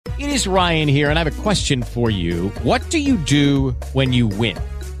It is Ryan here, and I have a question for you. What do you do when you win?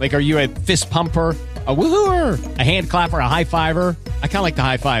 Like, are you a fist pumper, a woohooer, a hand clapper, a high fiver? I kind of like the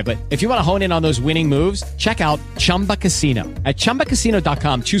high five, but if you want to hone in on those winning moves, check out Chumba Casino. At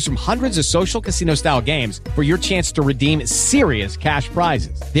ChumbaCasino.com, choose from hundreds of social casino-style games for your chance to redeem serious cash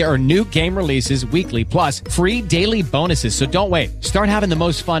prizes. There are new game releases weekly, plus free daily bonuses. So don't wait. Start having the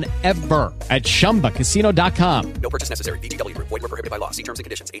most fun ever at ChumbaCasino.com. No purchase necessary. VGW. Void where prohibited by law. See terms and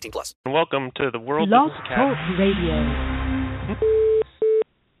conditions. 18+. Welcome to the World Blog Business Talk Academy. Radio.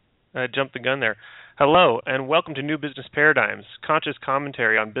 I jumped the gun there. Hello, and welcome to New Business Paradigms, conscious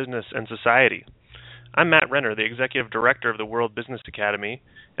commentary on business and society. I'm Matt Renner, the Executive Director of the World Business Academy,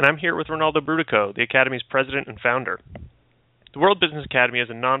 and I'm here with Ronaldo Brudico, the Academy's President and Founder. The World Business Academy is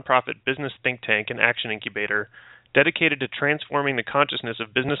a nonprofit business think tank and action incubator dedicated to transforming the consciousness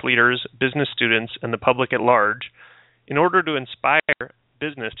of business leaders, business students, and the public at large in order to inspire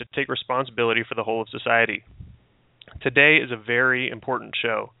business to take responsibility for the whole of society. Today is a very important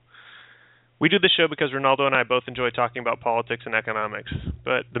show. We do this show because Ronaldo and I both enjoy talking about politics and economics,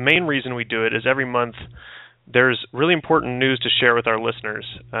 but the main reason we do it is every month there's really important news to share with our listeners,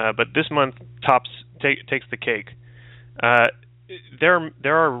 but this month takes the cake. There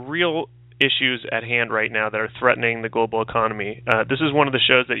are real issues at hand right now that are threatening the global economy. This is one of the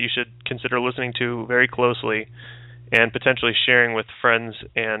shows that you should consider listening to very closely and potentially sharing with friends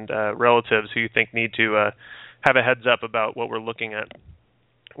and relatives who you think need to have a heads up about what we're looking at.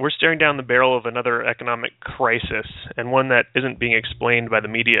 We're staring down the barrel of another economic crisis, and one that isn't being explained by the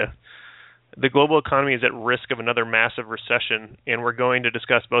media. The global economy is at risk of another massive recession, and we're going to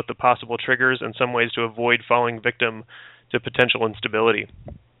discuss both the possible triggers and some ways to avoid falling victim to potential instability.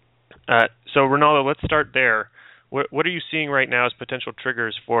 So, Ronaldo, let's start there. What are you seeing right now as potential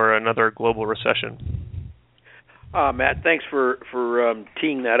triggers for another global recession? Matt, thanks for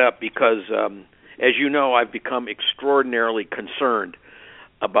teeing that up because, as you know, I've become extraordinarily concerned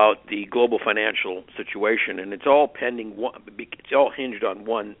about the global financial situation, and it's all hinged on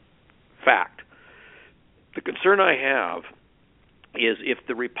one fact. The concern I have is if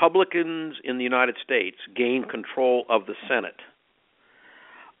the Republicans in the United States gain control of the Senate,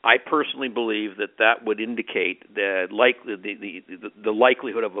 I personally believe that would indicate the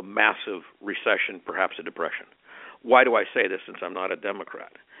likelihood of a massive recession, perhaps a depression. Why do I say this since I'm not a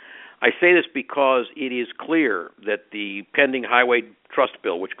Democrat? I say this because it is clear that the pending highway trust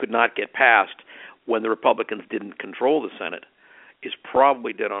bill, which could not get passed when the Republicans didn't control the Senate, is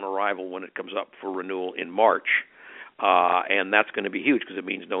probably dead on arrival when it comes up for renewal in March. And that's going to be huge because it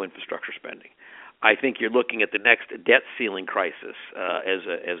means no infrastructure spending. I think you're looking at the next debt ceiling crisis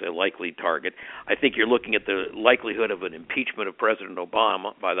as a likely target. I think you're looking at the likelihood of an impeachment of President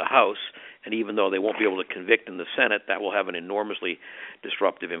Obama by the House, and even though they won't be able to convict in the Senate, that will have an enormously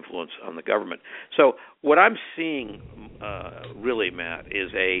disruptive influence on the government. So what I'm seeing, really, Matt,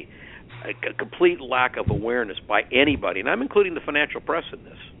 is a complete lack of awareness by anybody, and I'm including the financial press in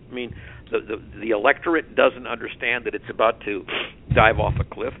this. I mean, the electorate doesn't understand that it's about to dive off a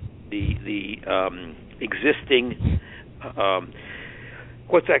cliff. The existing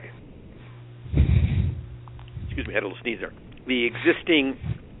what's that? Excuse me, I had a little sneeze there. The existing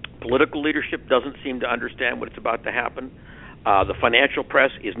political leadership doesn't seem to understand what it's about to happen. The financial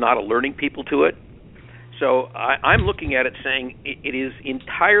press is not alerting people to it. So I'm looking at it saying it is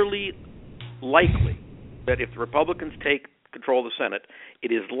entirely likely that if the Republicans take control of the Senate,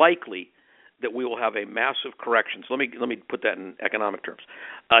 it is likely that we will have a massive correction. So let me put that in economic terms.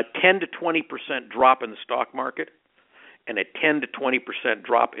 A 10 to 20% drop in the stock market and a 10 to 20%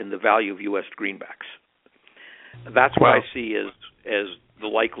 drop in the value of U.S. greenbacks. That's what I see as the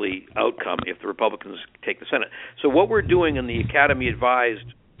likely outcome if the Republicans take the Senate. So what we're doing in the Academy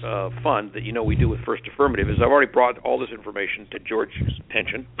Advised fund that we do with First Affirmative is I've already brought all this information to George's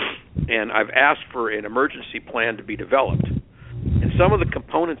attention, and I've asked for an emergency plan to be developed. And some of the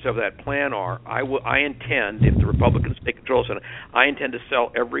components of that plan are, I intend, if the Republicans take control of the Senate, I intend to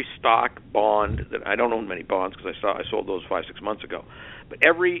sell every stock, bond, that I don't own many bonds because I sold those 5-6 months ago, but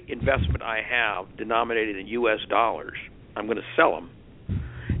every investment I have denominated in U.S. dollars, I'm going to sell them,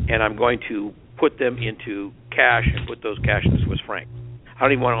 and I'm going to put them into cash and put those cash into Swiss franc. I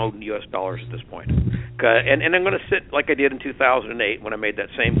don't even want to own U.S. dollars at this point. And I'm going to sit like I did in 2008 when I made that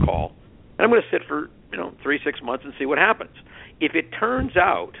same call, and I'm going to sit for 3-6 months and see what happens. If it turns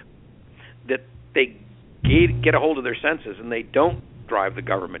out that they get a hold of their senses and they don't drive the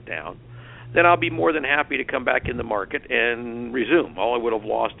government down, then I'll be more than happy to come back in the market and resume. All I would have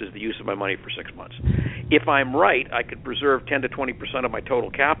lost is the use of my money for 6 months. If I'm right, I could preserve 10 to 20% of my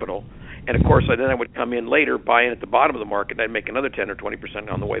total capital And of course, then I would come in later, buy in at the bottom of the market, and I'd make another 10 or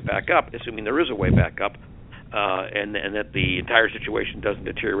 20% on the way back up, assuming there is a way back up, and that the entire situation doesn't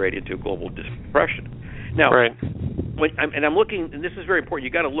deteriorate into a global depression. Now, right. I'm looking, and this is very important.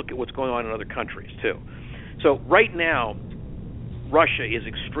 You got to look at what's going on in other countries too. So right now, Russia is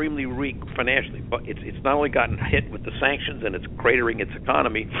extremely weak financially, but it's not only gotten hit with the sanctions and it's cratering its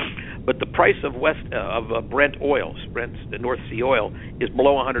economy, but the price of Brent oil, the North Sea oil, is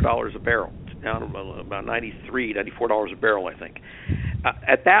below $100 a barrel. It's down about $93, $94 a barrel, I think.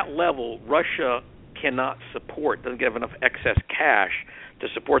 At that level, Russia doesn't get enough excess cash to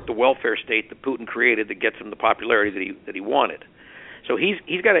support the welfare state that Putin created that gets him the popularity that he wanted. So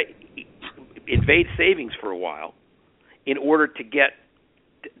he's got to invade savings for a while in order to get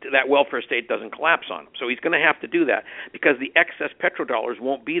that welfare state doesn't collapse on him. So he's going to have to do that because the excess petrodollars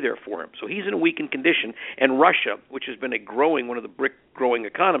won't be there for him. So he's in a weakened condition, and Russia, which has been one of the BRIC growing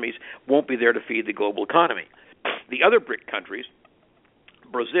economies, won't be there to feed the global economy. The other BRIC countries,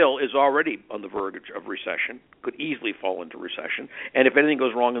 Brazil is already on the verge of recession, could easily fall into recession, and if anything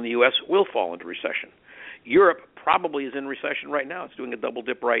goes wrong in the U.S., will fall into recession. Europe probably is in recession right now. It's doing a double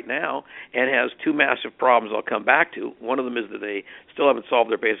dip right now and has two massive problems I'll come back to. One of them is that they still haven't solved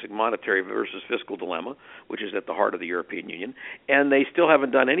their basic monetary versus fiscal dilemma, which is at the heart of the European Union, and they still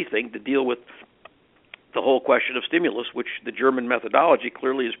haven't done anything to deal with the whole question of stimulus, which the German methodology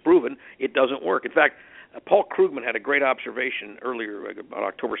clearly has proven it doesn't work. In fact, Paul Krugman had a great observation earlier, about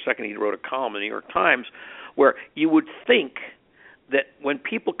October 2nd. He wrote a column in the New York Times where you would think that when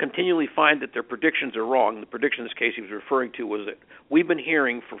people continually find that their predictions are wrong, the prediction in this case he was referring to was that we've been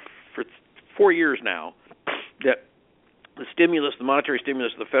hearing for 4 years now that the monetary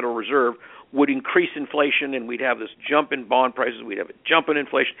stimulus of the Federal Reserve would increase inflation and we'd have this jump in bond prices, we'd have a jump in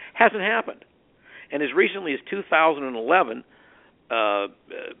inflation. Hasn't happened. And as recently as 2011,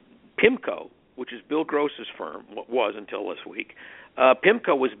 PIMCO, which is Bill Gross's firm, was until this week,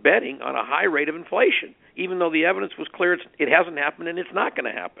 PIMCO was betting on a high rate of inflation, even though the evidence was clear it hasn't happened and it's not going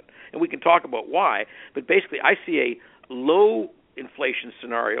to happen. And we can talk about why, but basically I see a low inflation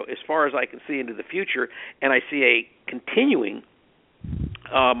scenario as far as I can see into the future, and I see a continuing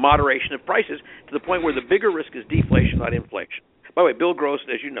moderation of prices to the point where the bigger risk is deflation, not inflation. By the way, Bill Gross,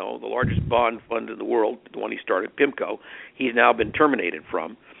 as you know, the largest bond fund in the world, the one he started, PIMCO, he's now been terminated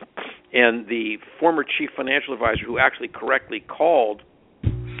from. And the former chief financial advisor who actually correctly called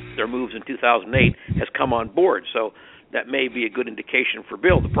their moves in 2008 has come on board. So that may be a good indication for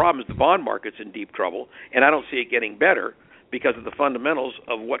Bill. The problem is the bond market's in deep trouble, and I don't see it getting better because of the fundamentals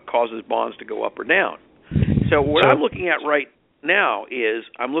of what causes bonds to go up or down. So what I'm looking at right now is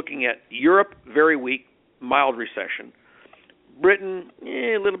I'm looking at Europe, very weak, mild recession. Britain,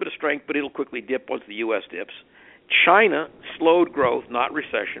 a little bit of strength, but it'll quickly dip once the U.S. dips. China, slowed growth, not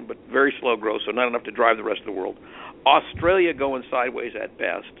recession, but very slow growth, so not enough to drive the rest of the world. Australia going sideways at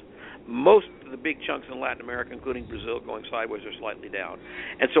best. Most of the big chunks in Latin America, including Brazil, going sideways or slightly down.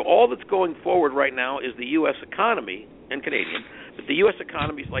 And so all that's going forward right now is the U.S. economy, and Canadian, but the U.S.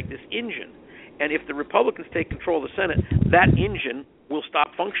 economy is like this engine. And if the Republicans take control of the Senate, that engine will stop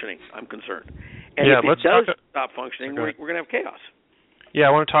functioning, I'm concerned. And if it does stop functioning, we're going to have chaos. Yeah,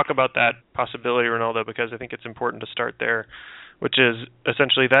 I want to talk about that possibility, Ronaldo, because I think it's important to start there, which is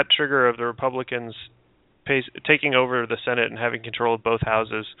essentially that trigger of the Republicans taking over the Senate and having control of both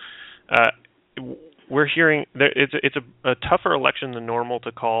houses. We're hearing that it's a tougher election than normal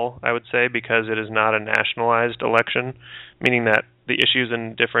to call, I would say, because it is not a nationalized election, meaning that the issues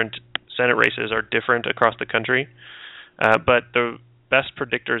in different Senate races are different across the country. But the best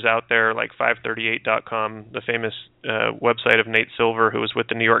predictors out there, like 538.com, the famous website of Nate Silver, who was with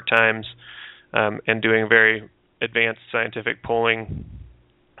the New York Times and doing very advanced scientific polling,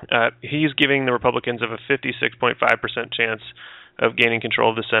 he's giving the Republicans of a 56.5% chance of gaining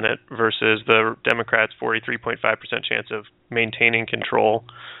control of the Senate versus the Democrats' 43.5% chance of maintaining control.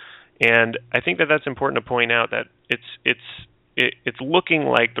 And I think that that's important to point out that it's looking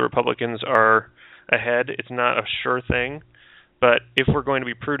like the Republicans are ahead. It's not a sure thing. But if we're going to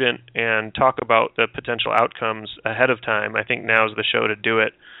be prudent and talk about the potential outcomes ahead of time, I think now is the show to do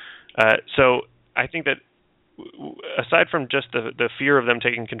it. So I think that aside from just the fear of them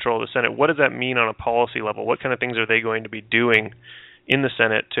taking control of the Senate, what does that mean on a policy level? What kind of things are they going to be doing in the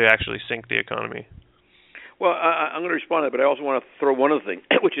Senate to actually sink the economy? Well, I'm going to respond to that, but I also want to throw one other thing,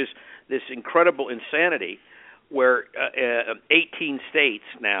 which is this incredible insanity where 18 states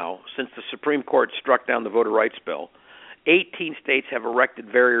now, since the Supreme Court struck down the voter rights bill, 18 states have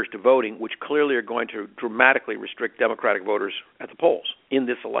erected barriers to voting, which clearly are going to dramatically restrict Democratic voters at the polls in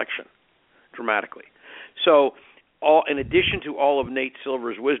this election, dramatically. So in addition to all of Nate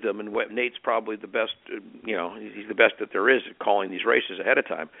Silver's wisdom, and Nate's probably the best, he's the best that there is at calling these races ahead of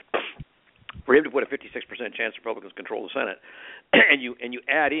time. For him to put a 56% chance Republicans control the Senate, and you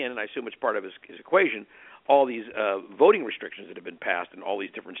add in, and I assume it's part of his equation, all these voting restrictions that have been passed in all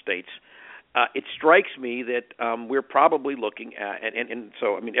these different states, it strikes me that we're probably looking at, and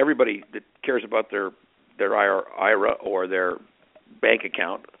so I mean everybody that cares about their IRA or their bank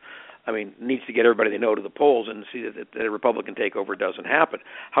account, I mean, needs to get everybody they know to the polls and see that a Republican takeover doesn't happen.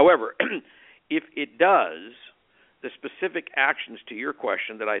 However, if it does, the specific actions to your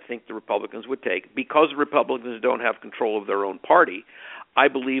question that I think the Republicans would take, because the Republicans don't have control of their own party, I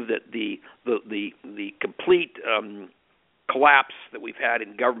believe that the complete collapse that we've had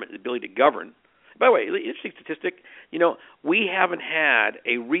in government, the ability to govern. By the way, interesting statistic, we haven't had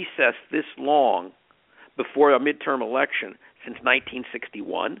a recess this long before a midterm election since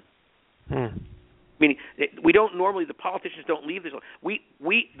 1961. Meaning, we don't normally, the politicians don't leave this long.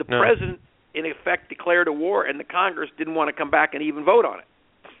 The president, in effect, declared a war, and the Congress didn't want to come back and even vote on it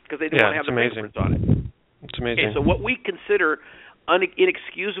because they didn't want to have the fingerprints on it. It's amazing. Okay, so what we consider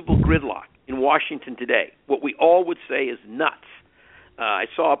inexcusable gridlock in Washington today, what we all would say is nuts. I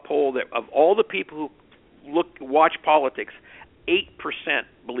saw a poll that of all the people who watch politics, 8%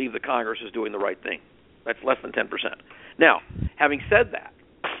 believe the Congress is doing the right thing. That's less than 10%. Now, having said that,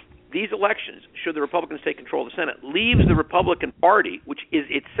 these elections, should the Republicans take control of the Senate, leaves the Republican Party, which is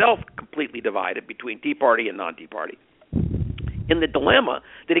itself completely divided between Tea Party and non-Tea Party, in the dilemma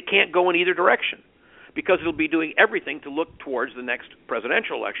that it can't go in either direction because it'll be doing everything to look towards the next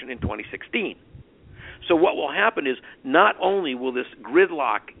presidential election in 2016. So what will happen is not only will this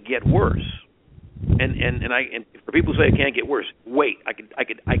gridlock get worse, and for people who say it can't get worse, wait, I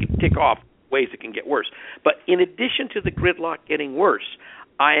could tick off ways it can get worse. But in addition to the gridlock getting worse,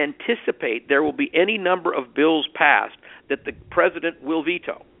 I anticipate there will be any number of bills passed that the president will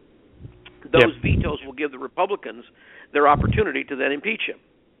veto. Those vetoes will give the Republicans their opportunity to then impeach him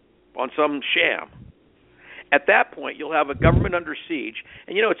on some sham. At that point, you'll have a government under siege.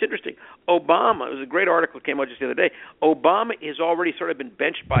 And, it's interesting. Obama, it was a great article that came out just the other day. Obama has already sort of been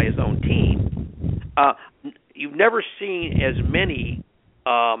benched by his own team. You've never seen as many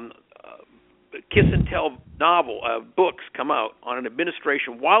kiss and tell books come out on an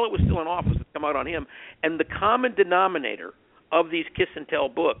administration while it was still in office that come out on him, and the common denominator of these kiss and tell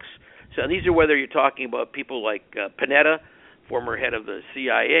books, so these are whether you're talking about people like Panetta, former head of the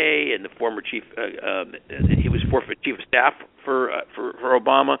CIA and the former chief he was former chief of staff for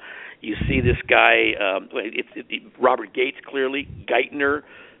Obama. You see this guy Robert Gates, clearly, Geithner,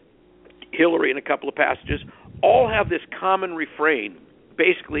 Hillary in a couple of passages, all have this common refrain.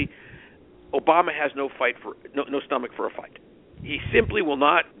 Basically, Obama has no stomach for a fight. He simply will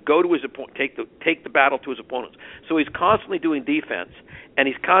not go to his take the battle to his opponents. So he's constantly doing defense, and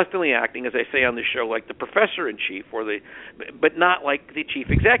he's constantly acting, as I say on this show, like the professor in chief, but not like the chief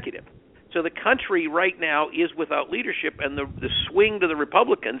executive. So the country right now is without leadership, and the swing to the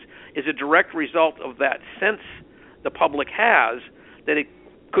Republicans is a direct result of that sense the public has that it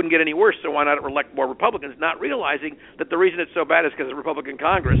couldn't get any worse, so why not elect more Republicans, not realizing that the reason it's so bad is because the Republican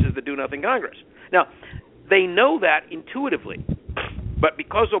Congress is the do-nothing Congress. Now, they know that intuitively, but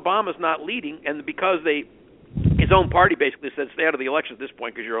because Obama's not leading and because his own party basically said stay out of the election at this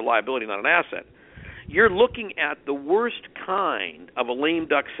point because you're a liability, not an asset, you're looking at the worst kind of a lame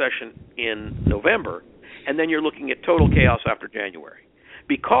duck session in November, and then you're looking at total chaos after January.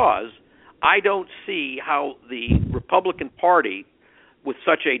 Because I don't see how the Republican Party, with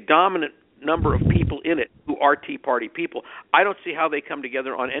such a dominant number of people in it who are Tea Party people, I don't see how they come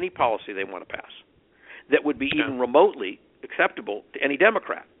together on any policy they want to pass that would be even remotely acceptable to any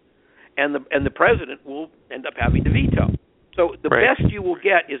Democrat. And the president will end up having to veto. So the best you will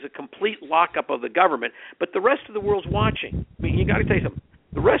get is a complete lockup of the government, but the rest of the world's watching. I mean, you got to tell you something.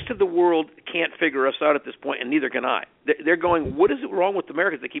 The rest of the world can't figure us out at this point, and neither can I. They're going, what is wrong with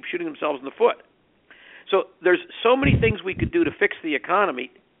Americans? They keep shooting themselves in the foot. So there's so many things we could do to fix the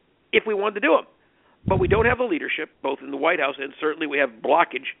economy if we wanted to do them. But we don't have the leadership, both in the White House and certainly we have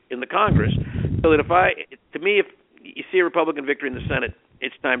blockage in the Congress. So that if you see a Republican victory in the Senate,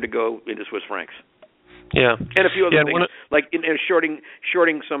 it's time to go into Swiss francs. Yeah. And a few other things, like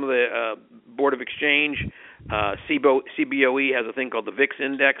shorting some of the Board of Exchange. CBOE has a thing called the VIX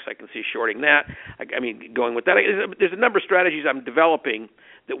Index. I can see shorting that. I mean, going with that. There's a number of strategies I'm developing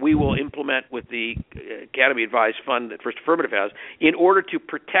that we will implement with the Academy Advised Fund that First Affirmative has in order to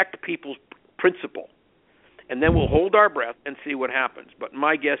protect people's principle. and then we'll hold our breath and see what happens. But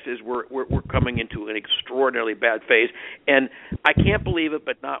my guess is we're coming into an extraordinarily bad phase, and I can't believe it,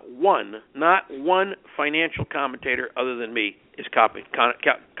 but not one financial commentator other than me is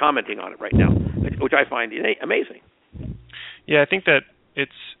commenting on it right now, which I find amazing. Yeah, I think that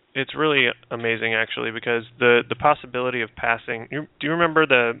it's really amazing, actually, because the possibility of passing. Do you remember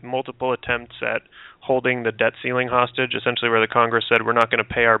the multiple attempts at holding the debt ceiling hostage, essentially where the Congress said we're not going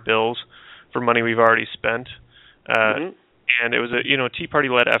to pay our bills for money we've already spent? And it was a Tea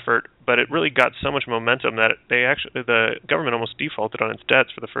Party-led effort, but it really got so much momentum that the government almost defaulted on its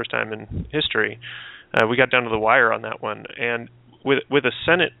debts for the first time in history. We got down to the wire on that one, and with a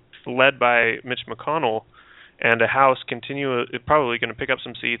Senate led by Mitch McConnell and a House probably going to pick up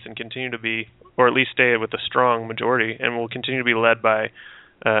some seats and continue to be, or at least stay with a strong majority, and will continue to be led by,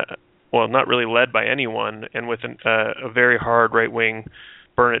 not really led by anyone, and with a very hard right-wing,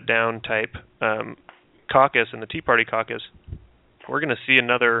 burn-it-down type caucus in the Tea Party caucus, we're going to see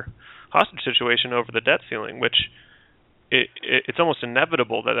another hostage situation over the debt ceiling, which it's almost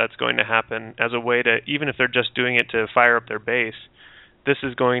inevitable that that's going to happen as a way to, even if they're just doing it to fire up their base, this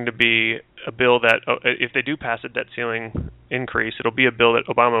is going to be a bill that, if they do pass a debt ceiling increase, it'll be a bill that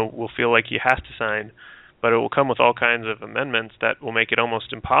Obama will feel like he has to sign, but it will come with all kinds of amendments that will make it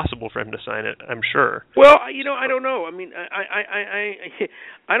almost impossible for him to sign it, I'm sure. Well, I don't know. I mean,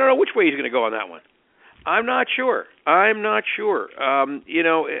 I don't know which way he's going to go on that one. I'm not sure. The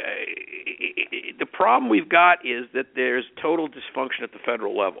problem we've got is that there's total dysfunction at the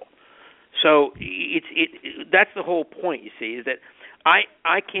federal level. So that's the whole point, you see, is that I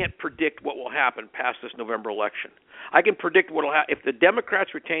can't predict what will happen past this November election. I can predict what will happen. If the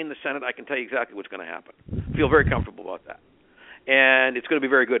Democrats retain the Senate, I can tell you exactly what's going to happen. I feel very comfortable about that. And it's going to be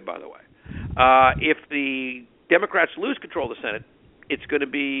very good, by the way. If the Democrats lose control of the Senate, it's going to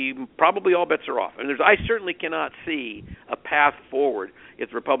be probably all bets are off. And I certainly cannot see a path forward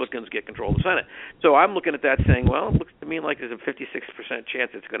if the Republicans get control of the Senate. So I'm looking at that saying, well, it looks to me like there's a 56%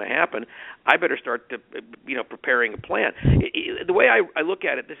 chance it's going to happen. I better start preparing a plan. The way I look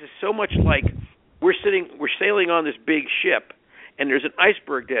at it, this is so much like we're sailing on this big ship, and there's an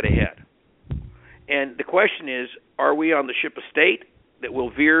iceberg dead ahead. And the question is, are we on the ship of state that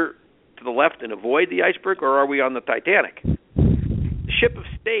will veer to the left and avoid the iceberg, or are we on the Titanic? The ship of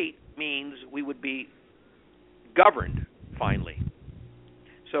state means we would be governed finally,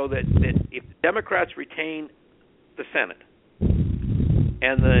 so that if the Democrats retain the Senate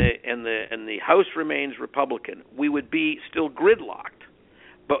and the House remains Republican, we would be still gridlocked,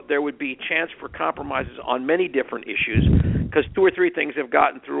 but there would be chance for compromises on many different issues, because 2 or 3 things have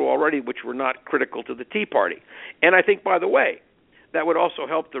gotten through already which were not critical to the Tea Party. And I think, by the way, that would also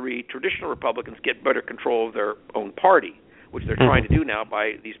help the traditional Republicans get better control of their own party, which they're trying to do now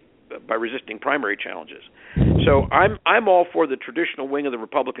by resisting primary challenges. So I'm all for the traditional wing of the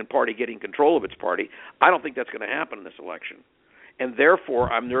Republican Party getting control of its party. I don't think that's going to happen in this election. And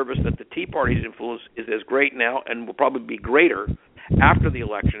therefore, I'm nervous that the Tea Party's influence is as great now and will probably be greater after the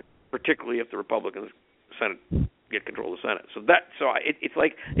election, particularly if the Republicans Senate get control of the Senate.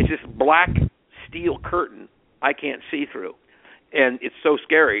 It's this black steel curtain I can't see through. And it's so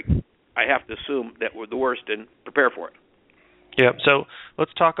scary, I have to assume that we're the worst and prepare for it. Yeah, so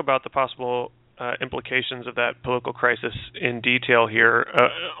let's talk about the possible implications of that political crisis in detail here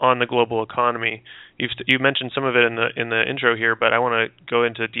on the global economy. You mentioned some of it in the intro here, but I want to go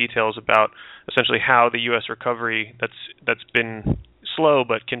into details about essentially how the U.S. recovery that's been slow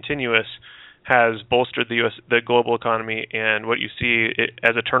but continuous has bolstered the global economy, and what you see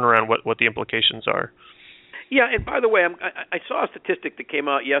as a turnaround, what the implications are. Yeah, and by the way, I saw a statistic that came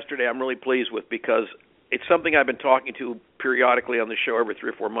out yesterday I'm really pleased with, because it's something I've been talking to periodically on the show every 3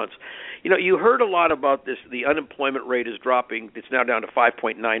 or 4 months. You heard a lot about this. The unemployment rate is dropping. It's now down to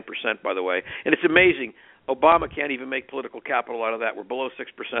 5.9%, by the way. And it's amazing. Obama can't even make political capital out of that. We're below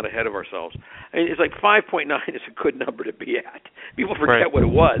 6% ahead of ourselves. I mean, it's like 5.9 is a good number to be at. People forget what it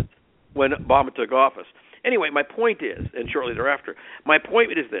was when Obama took office. Anyway, my point is, and shortly thereafter, my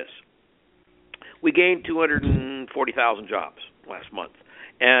point is this. We gained 240,000 jobs last month.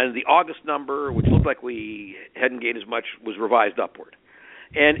 And the August number, which looked like we hadn't gained as much, was revised upward.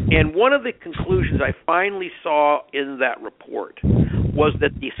 And one of the conclusions I finally saw in that report was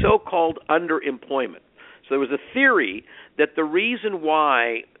that the so-called underemployment. So there was a theory that the reason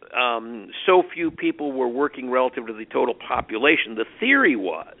why so few people were working relative to the total population, the theory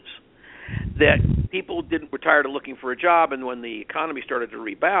was that people were tired of looking for a job, and when the economy started to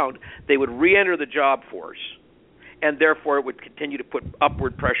rebound, they would re-enter the job force, and therefore it would continue to put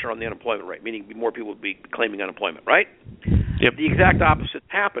upward pressure on the unemployment rate, meaning more people would be claiming unemployment, right? Yep. The exact opposite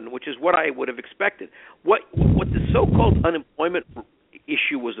happen, which is what I would have expected. What the so-called unemployment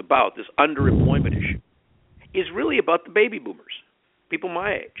issue was about, this underemployment issue, is really about the baby boomers, people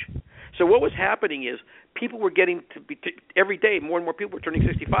my age. So what was happening is people were getting to be every day more and more people were turning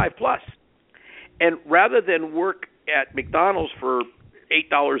 65 plus, and rather than work at McDonald's for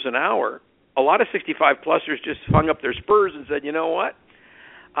 $8 an hour, a lot of 65 plusers just hung up their spurs and said, you know what,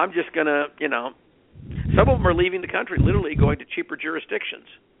 I'm just gonna, some of them are leaving the country, literally going to cheaper jurisdictions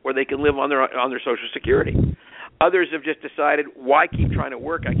where they can live on their Social Security. Others have just decided, why keep trying to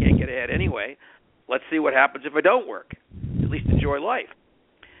work? I can't get ahead anyway. Let's see what happens if I don't work. At least enjoy life.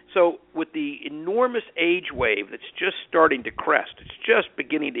 So with the enormous age wave that's just starting to crest, it's just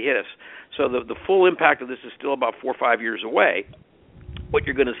beginning to hit us. So the full impact of this is still about 4 or 5 years away. What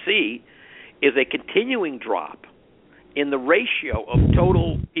you're going to see is a continuing drop in the ratio of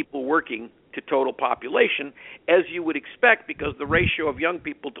total people working to total population, as you would expect, because the ratio of young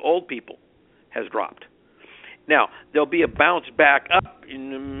people to old people has dropped. Now, there'll be a bounce back up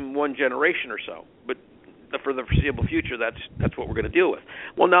in one generation or so, but for the foreseeable future, that's what we're going to deal with.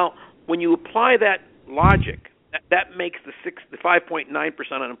 Well, now, when you apply that logic, that makes the 5.9%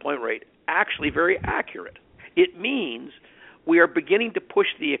 unemployment rate actually very accurate. It means we are beginning to push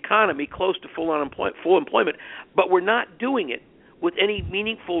the economy close to full employment, but we're not doing it with any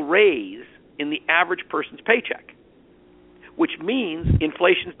meaningful raise in the average person's paycheck, which means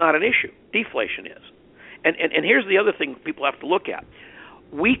inflation's not an issue. Deflation is. And here's the other thing people have to look at.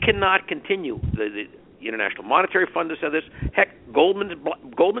 We cannot continue. The International Monetary Fund has said this. Heck, Goldman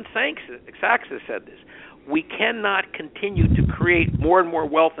Sachs has said this. We cannot continue to create more and more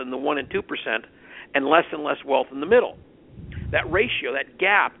wealth in the 1% and 2% and less wealth in the middle. That ratio, that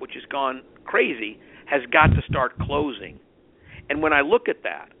gap, which has gone crazy, has got to start closing. And when I look at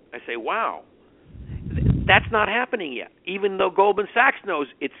that, I say, wow, that's not happening yet, even though Goldman Sachs knows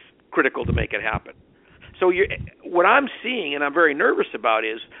it's critical to make it happen. So what I'm seeing, and I'm very nervous about,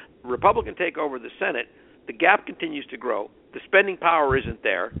 is Republican take over the Senate, the gap continues to grow, the spending power isn't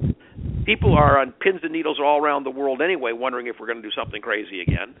there, people are on pins and needles all around the world anyway, wondering if we're going to do something crazy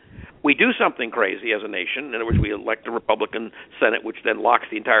again. We do something crazy as a nation. In other words, we elect a Republican Senate, which then locks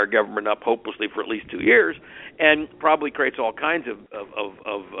the entire government up hopelessly for at least 2 years, and probably creates all kinds of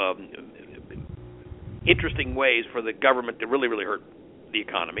interesting ways for the government to really, really hurt the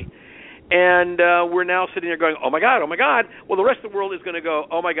economy. And we're now sitting there going, oh, my God. Well, the rest of the world is going to go,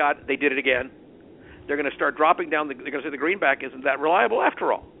 oh, my God, they did it again. They're going to start dropping down. They're going to say the greenback isn't that reliable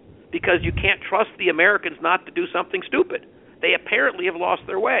after all, because you can't trust the Americans not to do something stupid. They apparently have lost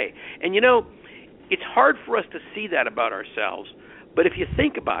their way. And, it's hard for us to see that about ourselves. But if you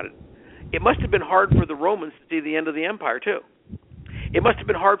think about it, it must have been hard for the Romans to see the end of the empire, too. It must have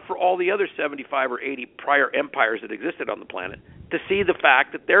been hard for all the other 75 or 80 prior empires that existed on the planet to see the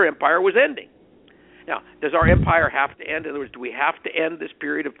fact that their empire was ending. Now, does our empire have to end? In other words, do we have to end this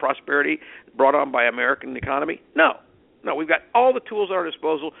period of prosperity brought on by American economy? No, we've got all the tools at our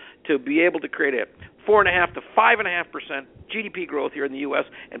disposal to be able to create a 4.5% to 5.5% GDP growth here in the U.S.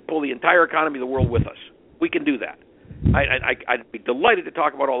 and pull the entire economy of the world with us. We can do that. I'd be delighted to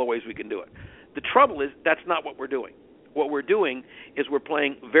talk about all the ways we can do it. The trouble is that's not what we're doing. What we're doing is we're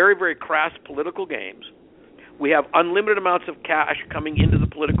playing very, very crass political games. We have unlimited amounts of cash coming into the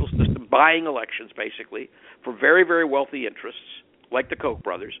political system, buying elections, basically, for very, very wealthy interests, like the Koch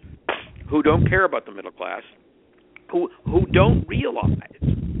brothers, who don't care about the middle class, who don't realize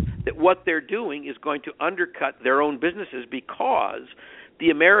that what they're doing is going to undercut their own businesses, because the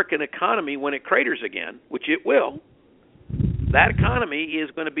American economy, when it craters again, which it will, that economy is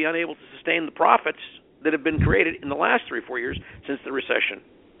going to be unable to sustain the profits that have been created in the last 3 or 4 years since the recession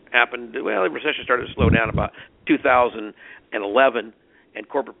happened. Well, the recession started to slow down about 2011, and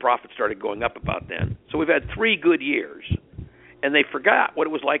corporate profits started going up about then. So we've had 3 good years, and they forgot what it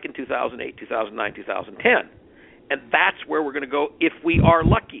was like in 2008, 2009, 2010. And that's where we're going to go if we are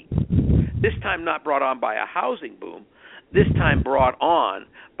lucky. This time not brought on by a housing boom, this time brought on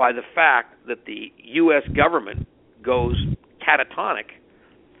by the fact that the U.S. government goes catatonic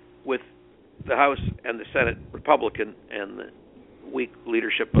with the House and the Senate Republican and the weak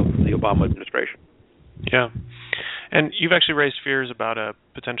leadership of the Obama administration. Yeah. And you've actually raised fears about a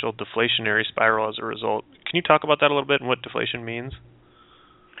potential deflationary spiral as a result. Can you talk about that a little bit and what deflation means?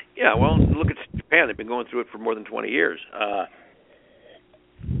 Yeah, well, look at Japan. They've been going through it for more than 20 years.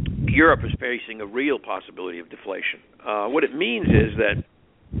 Europe is facing a real possibility of deflation. What it means is that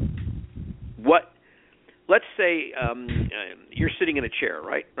let's say you're sitting in a chair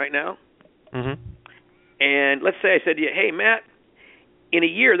right now, mm-hmm. and let's say I said to you, hey, Matt, in a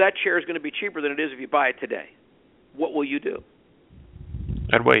year that chair is going to be cheaper than it is if you buy it today. What will you do?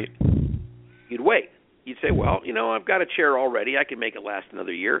 I'd wait. You'd wait. You'd say, well, I've got a chair already. I can make it last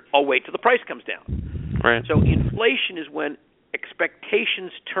another year. I'll wait till the price comes down. Right. So inflation is when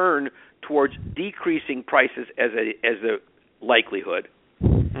expectations turn towards decreasing prices as a likelihood,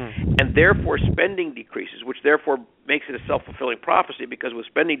 and therefore spending decreases, which therefore makes it a self-fulfilling prophecy, because with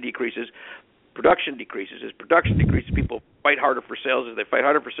spending decreases, production decreases. As production decreases, people fight harder for sales. As they fight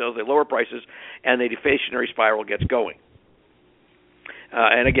harder for sales, they lower prices, and the deflationary spiral gets going.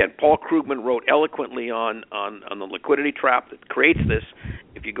 And again, Paul Krugman wrote eloquently on the liquidity trap that creates this.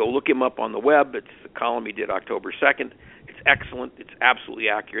 If you go look him up on the web, it's the column he did October 2nd. It's excellent. It's absolutely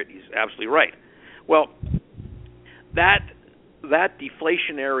accurate. He's absolutely right. Well, that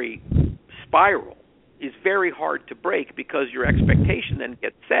deflationary spiral is very hard to break, because your expectation then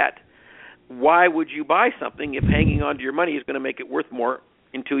gets set. Why would you buy something if hanging on to your money is going to make it worth more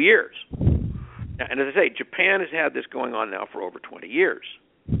in 2 years? And as I say, Japan has had this going on now for over 20 years.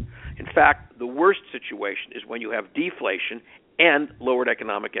 In fact, the worst situation is when you have deflation and lowered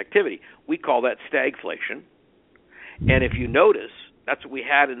economic activity. We call that stagflation. And if you notice, that's what we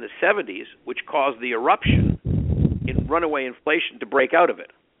had in the 70s, which caused the eruption in runaway inflation to break out of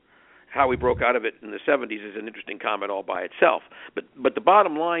it. How we broke out of it in the 70s is an interesting comment all by itself. But the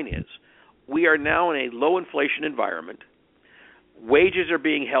bottom line is, we are now in a low inflation environment. Wages are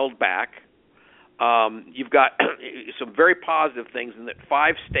being held back. You've got some very positive things in that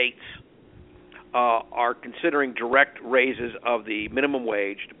 5 states are considering direct raises of the minimum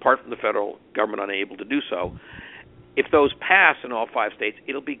wage, apart from the federal government unable to do so. If those pass in all 5 states,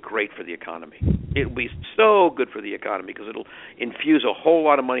 it'll be great for the economy. It'll be so good for the economy, because it'll infuse a whole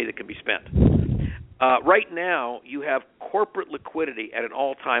lot of money that can be spent. Right now, you have corporate liquidity at an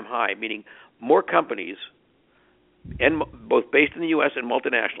all-time high, meaning more companies, and both based in the U.S. and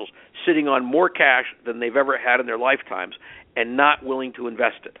multinationals, sitting on more cash than they've ever had in their lifetimes and not willing to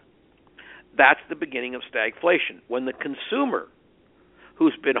invest it. That's the beginning of stagflation. When the consumer,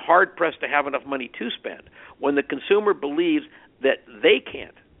 who's been hard-pressed to have enough money to spend, when the consumer believes that they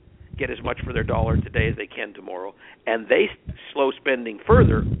can't get as much for their dollar today as they can tomorrow, and they slow spending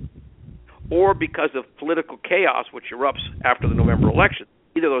further, or because of political chaos, which erupts after the November election,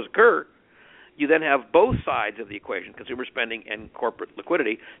 either of those occur, you then have both sides of the equation, consumer spending and corporate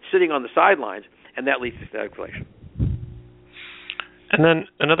liquidity, sitting on the sidelines, and that leads to stagflation. And then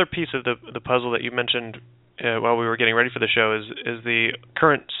another piece of the puzzle that you mentioned while we were getting ready for the show is the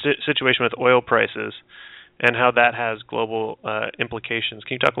current situation with oil prices and how that has global implications.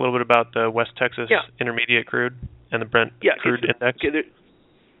 Can you talk a little bit about the West Texas Intermediate crude and the Brent crude index?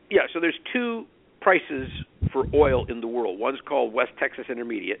 So there's 2 prices for oil in the world. One's called West Texas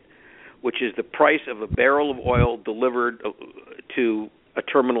Intermediate, which is the price of a barrel of oil delivered to a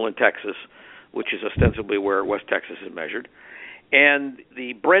terminal in Texas, which is ostensibly where West Texas is measured, and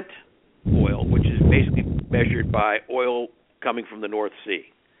the Brent oil, which is basically measured by oil coming from the North Sea.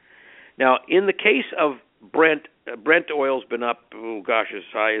 Now, in the case of Brent oil's been up, as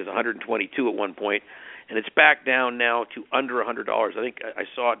high as 122 at one point, and it's back down now to under $100. I think I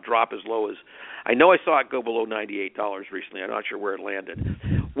saw it drop as low as, I saw it go below $98 recently. I'm not sure where it landed.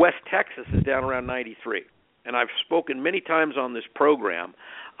 West Texas is down around 93. And I've spoken many times on this program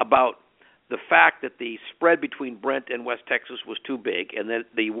about the fact that the spread between Brent and West Texas was too big, and that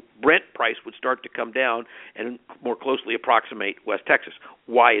the Brent price would start to come down and more closely approximate West Texas.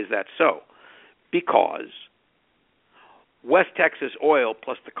 Why is that so? Because West Texas oil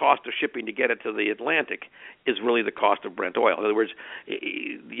plus the cost of shipping to get it to the Atlantic is really the cost of Brent oil. In other words,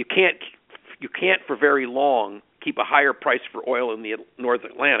 you can't for very long keep a higher price for oil in the North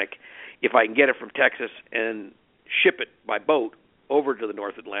Atlantic if I can get it from Texas and ship it by boat over to the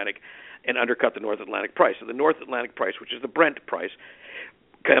North Atlantic and undercut the North Atlantic price. So the North Atlantic price, which is the Brent price,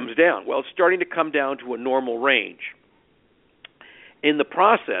 comes down. Well, it's starting to come down to a normal range. In the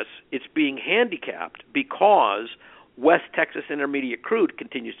process, it's being handicapped because West Texas Intermediate crude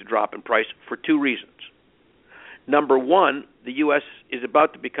continues to drop in price for 2 reasons. Number one, the U.S. is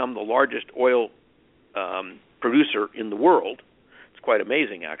about to become the largest oil producer in the world. It's quite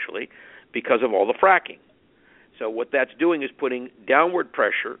amazing, actually, because of all the fracking. So what that's doing is putting downward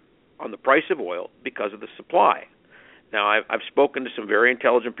pressure on the price of oil because of the supply. Now, I've spoken to some very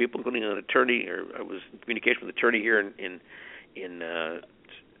intelligent people, including an attorney, or I was in communication with an attorney here in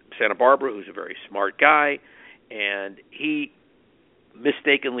Santa Barbara, who's a very smart guy, and he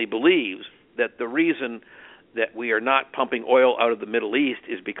mistakenly believes that the reason that we are not pumping oil out of the Middle East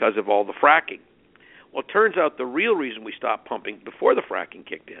is because of all the fracking. Well, it turns out the real reason we stopped pumping before the fracking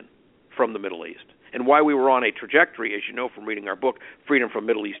kicked in from the Middle East, and why we were on a trajectory, as you know from reading our book, Freedom from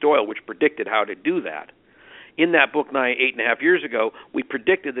Middle East Oil, which predicted how to do that, in that book 8.5 years ago, we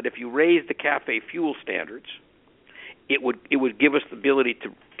predicted that if you raise the CAFE fuel standards, it would give us the ability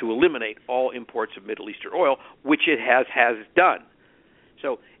to eliminate all imports of Middle Eastern oil, which it has done.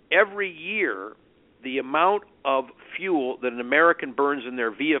 So every year, the amount of fuel that an American burns in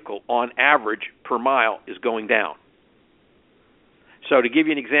their vehicle on average per mile is going down. So to give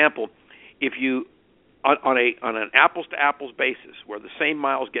you an example, if you on an apples to apples basis, where the same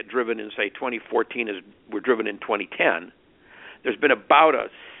miles get driven in say 2014 as were driven in 2010, there's been about a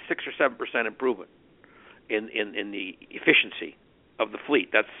 6 or 7% improvement in the efficiency of the fleet.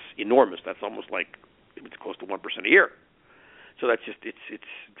 That's enormous. That's almost like it's close to 1% a year. So that's just it's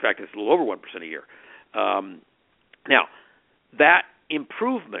in fact it's a little over 1% a year. Now that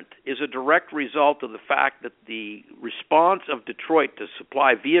improvement is a direct result of the fact that the response of Detroit to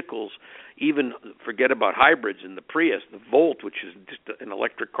supply vehicles, even forget about hybrids and the Prius, the Volt, which is just an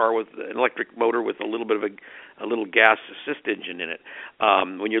electric car with an electric motor with a little bit of a little gas assist engine in it.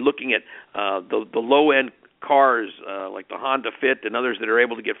 When you're looking at the low end cars like the Honda Fit and others that are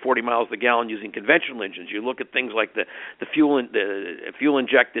able to get 40 miles per gallon using conventional engines. You look at things like the fuel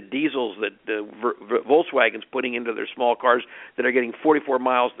injected diesels that Volkswagen's putting into their small cars that are getting 44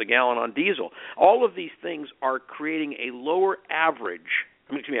 miles per gallon on diesel. All of these things are creating a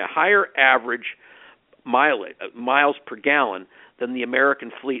higher average miles per gallon than the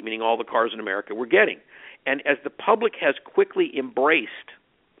American fleet, meaning all the cars in America, were getting. And as the public has quickly embraced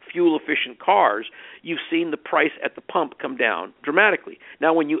fuel-efficient cars, you've seen the price at the pump come down dramatically.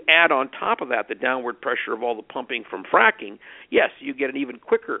 Now, when you add on top of that the downward pressure of all the pumping from fracking, yes, you get an even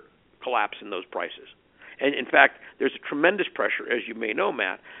quicker collapse in those prices. And, in fact, there's a tremendous pressure, as you may know,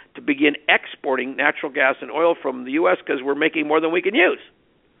 Matt, to begin exporting natural gas and oil from the U.S. because we're making more than we can use.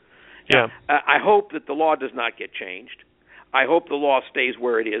 Yeah. I hope that the law does not get changed. I hope the law stays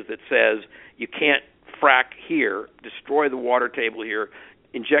where it is that says you can't frack here, destroy the water table here,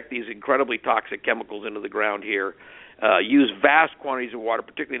 inject these incredibly toxic chemicals into the ground here, use vast quantities of water,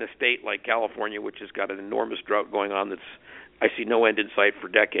 particularly in a state like California, which has got an enormous drought going on that's I see no end in sight for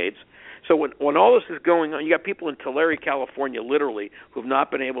decades. So when all this is going on, you got people in Tulare, California, literally, who have not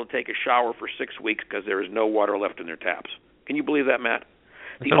been able to take a shower for 6 weeks because there is no water left in their taps. Can you believe that, Matt?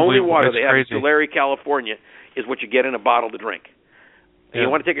 The only water they have in Tulare, California, is what you get in a bottle to drink. And you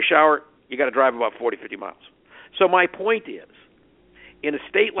want to take a shower, you got to drive about 40, 50 miles. So my point is, in a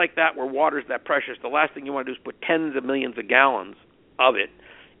state like that where water is that precious, the last thing you want to do is put tens of millions of gallons of it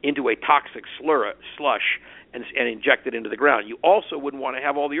into a toxic slush and inject it into the ground. You also wouldn't want to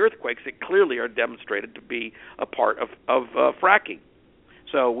have all the earthquakes that clearly are demonstrated to be a part of fracking.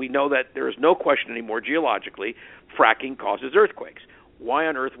 So we know that there is no question anymore geologically, fracking causes earthquakes. Why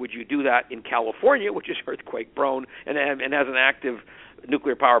on earth would you do that in California, which is earthquake prone and has an active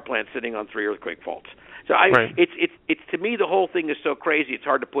nuclear power plant sitting on 3 earthquake faults? So it's to me the whole thing is so crazy it's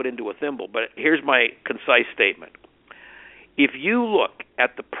hard to put into a thimble. But here's my concise statement: if you look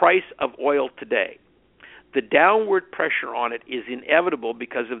at the price of oil today, the downward pressure on it is inevitable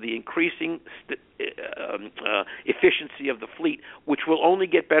because of the increasing efficiency of the fleet, which will only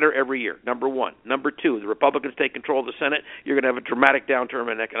get better every year, number one. Number two, the Republicans take control of the Senate, you're going to have a dramatic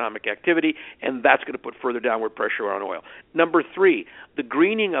downturn in economic activity, and that's going to put further downward pressure on oil. Number three, the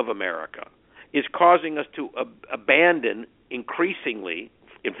greening of America is causing us to abandon increasingly,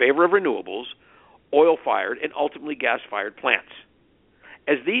 in favor of renewables, oil-fired and ultimately gas-fired plants.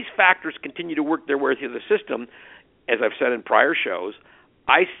 As these factors continue to work their way through the system, as I've said in prior shows,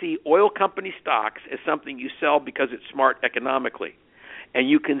 I see oil company stocks as something you sell because it's smart economically. And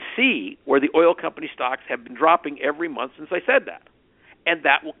you can see where the oil company stocks have been dropping every month since I said that. And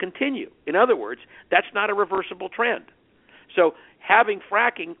that will continue. In other words, that's not a reversible trend. So having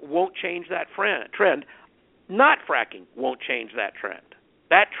fracking won't change that trend. Not fracking won't change that trend.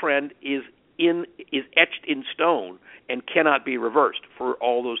 That trend is etched in stone and cannot be reversed for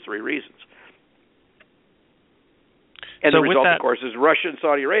all those 3 reasons. And so the result, of course, is Russia and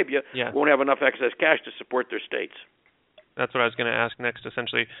Saudi Arabia won't have enough excess cash to support their states. That's what I was going to ask next.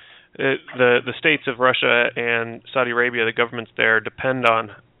 Essentially, the states of Russia and Saudi Arabia, the governments there, depend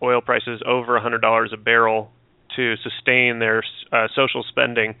on oil prices over $100 a barrel to sustain their social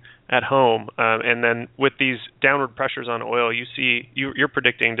spending at home. And then with these downward pressures on oil, you're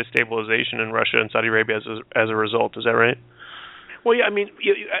predicting destabilization in Russia and Saudi Arabia as a result. Is that right? Well, yeah, I mean,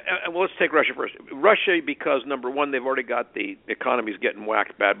 well, let's take Russia first. Russia, because, number one, they've already got the economy's getting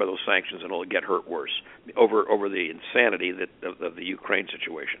whacked bad by those sanctions, and it'll get hurt worse over the insanity of the Ukraine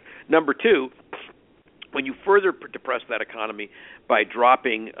situation. Number two, when you further depress that economy by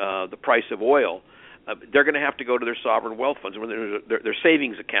dropping the price of oil, they're going to have to go to their sovereign wealth funds, their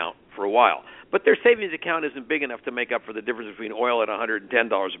savings account for a while. But their savings account isn't big enough to make up for the difference between oil at $110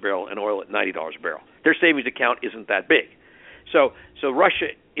 a barrel and oil at $90 a barrel. Their savings account isn't that big. So Russia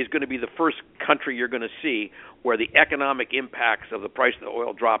is going to be the first country you're going to see where the economic impacts of the price of the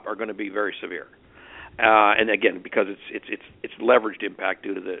oil drop are going to be very severe. And again, because it's leveraged impact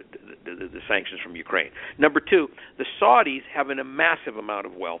due to the sanctions from Ukraine. Number two, the Saudis have a massive amount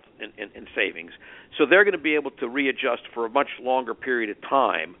of wealth and savings, so they're going to be able to readjust for a much longer period of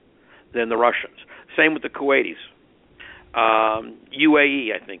time than the Russians. Same with the Kuwaitis. UAE,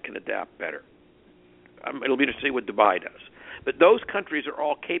 I think, can adapt better. It'll be interesting to see what Dubai does. But those countries are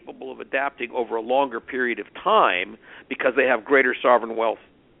all capable of adapting over a longer period of time because they have greater sovereign wealth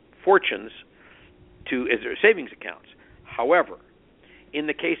fortunes as their savings accounts. However, in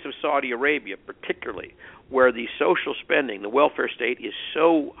the case of Saudi Arabia particularly, where the social spending, the welfare state is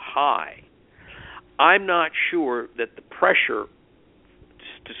so high, I'm not sure that the pressure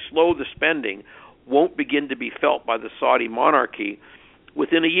to slow the spending won't begin to be felt by the Saudi monarchy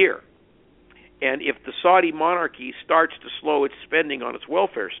within a year. And if the Saudi monarchy starts to slow its spending on its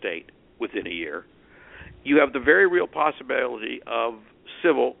welfare state within a year, you have the very real possibility of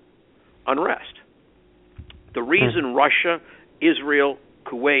civil unrest. The reason Russia, Israel,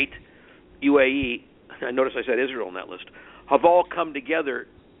 Kuwait, UAE, I notice I said Israel on that list, have all come together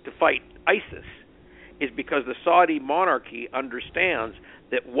to fight ISIS is because the Saudi monarchy understands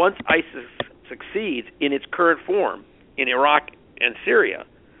that once ISIS succeeds in its current form in Iraq and Syria,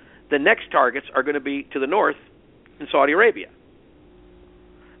 the next targets are going to be to the north in Saudi Arabia.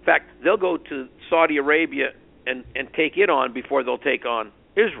 In fact, they'll go to Saudi Arabia and take it on before they'll take on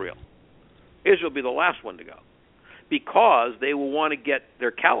Israel. Israel will be the last one to go because they will want to get their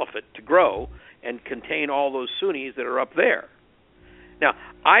caliphate to grow and contain all those Sunnis that are up there. Now,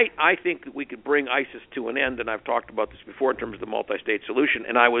 I think that we could bring ISIS to an end, and I've talked about this before in terms of the multi-state solution,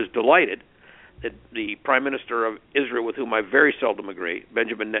 and I was delighted that the Prime Minister of Israel, with whom I very seldom agree,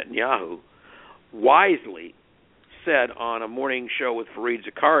 Benjamin Netanyahu, wisely said on a morning show with Fareed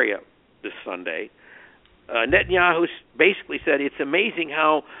Zakaria this Sunday, Netanyahu basically said it's amazing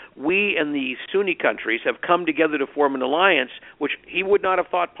how we and the Sunni countries have come together to form an alliance, which he would not have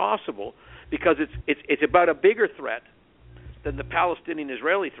thought possible, because it's about a bigger threat than the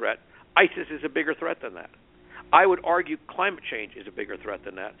Palestinian-Israeli threat. ISIS is a bigger threat than that. I would argue climate change is a bigger threat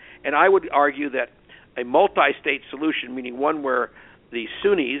than that, and I would argue that a multi-state solution, meaning one where the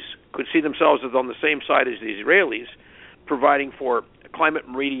Sunnis could see themselves as on the same side as the Israelis, providing for climate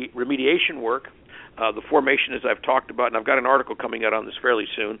remediation work, the formation, as I've talked about, and I've got an article coming out on this fairly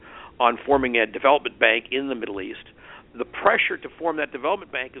soon, on forming a development bank in the Middle East. The pressure to form that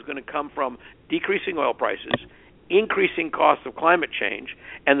development bank is going to come from decreasing oil prices, increasing costs of climate change,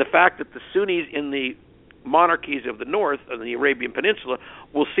 and the fact that the Sunnis in the monarchies of the north, of the Arabian Peninsula,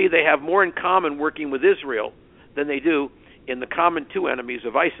 will see they have more in common working with Israel than they do in the common two enemies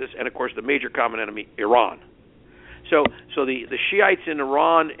of ISIS and, of course, the major common enemy, Iran. So the Shiites in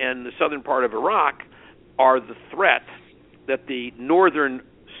Iran and the southern part of Iraq are the threat that the northern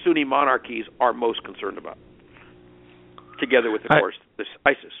Sunni monarchies are most concerned about, together with, of course, this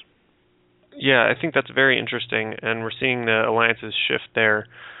ISIS. Yeah, I think that's very interesting, and we're seeing the alliances shift there.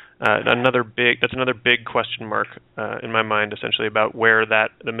 That's another big question mark in my mind, essentially, about where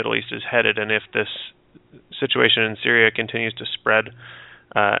the Middle East is headed, and if this situation in Syria continues to spread,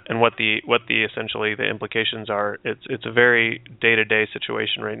 and what the essentially the implications are. It's a very day-to-day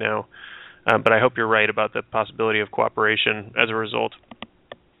situation right now, but I hope you're right about the possibility of cooperation as a result.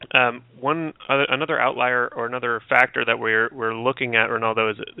 Another outlier or another factor that we're looking at,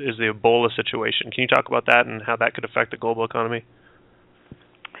 Ronaldo, is the Ebola situation. Can you talk about that and how that could affect the global economy?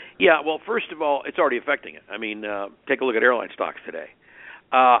 Yeah, well, first of all, it's already affecting it. I mean, take a look at airline stocks today.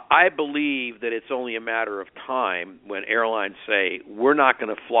 I believe that it's only a matter of time when airlines say, we're not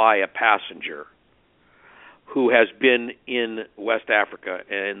going to fly a passenger who has been in West Africa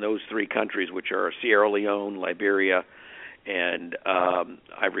and those three countries, which are Sierra Leone, Liberia, and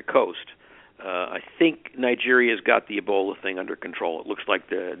Ivory Coast. I think Nigeria's got the Ebola thing under control. It looks like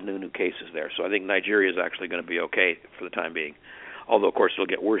the new cases there. So I think Nigeria is actually going to be okay for the time being. Although, of course, it'll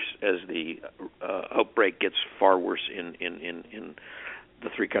get worse as the outbreak gets far worse in the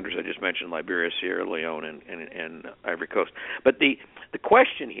three countries I just mentioned, Liberia, Sierra Leone, and Ivory Coast. But the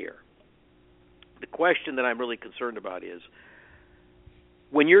question here, the question that I'm really concerned about is,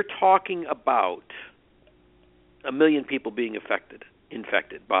 when you're talking about 1 million people being infected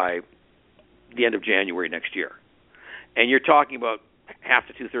by the end of January next year, and you're talking about half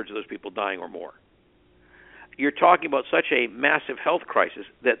to two-thirds of those people dying or more, you're talking about such a massive health crisis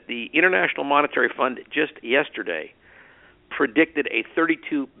that the International Monetary Fund just yesterday predicted a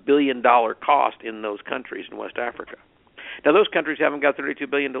 $32 billion cost in those countries in West Africa. Now, those countries haven't got $32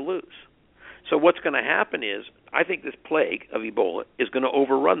 billion to lose. So what's going to happen is, I think this plague of Ebola is going to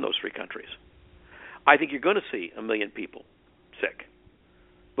overrun those three countries. I think you're going to see 1 million people sick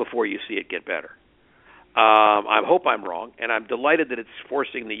before you see it get better. I hope I'm wrong, and I'm delighted that it's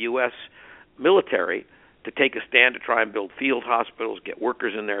forcing the U.S. military to take a stand to try and build field hospitals, get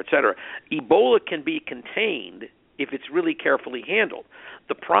workers in there, et cetera. Ebola can be contained if it's really carefully handled.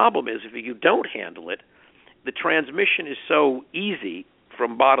 The problem is if you don't handle it, the transmission is so easy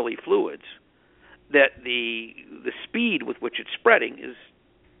from bodily fluids that the speed with which it's spreading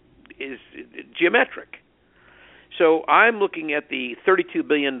is geometric. So I'm looking at the $32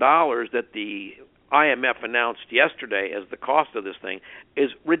 billion that the IMF announced yesterday as the cost of this thing is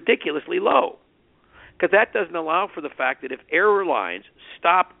ridiculously low, because that doesn't allow for the fact that if airlines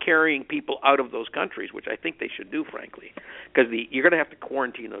stop carrying people out of those countries, which I think they should do, frankly, because you're going to have to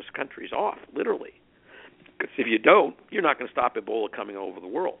quarantine those countries off, literally. Because if you don't, you're not going to stop Ebola coming over the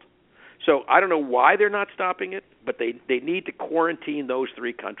world. So I don't know why they're not stopping it, but they need to quarantine those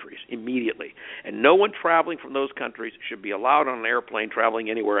three countries immediately. And no one traveling from those countries should be allowed on an airplane traveling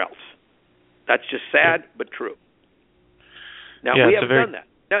anywhere else. That's just sad, but true. Now, we haven't done that.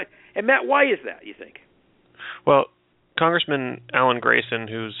 Now, and Matt, why is that, you think? Well, Congressman Alan Grayson,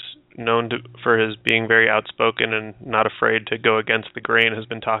 who's known for his being very outspoken and not afraid to go against the grain, has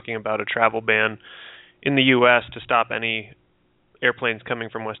been talking about a travel ban in the U.S. to stop any airplanes coming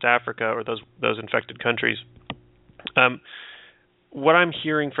from West Africa or those infected countries. What I'm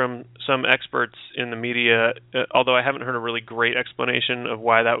hearing from some experts in the media, although I haven't heard a really great explanation of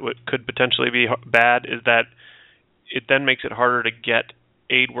why that could potentially be bad, is that it then makes it harder to get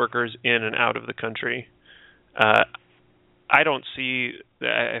aid workers in and out of the country. I don't see.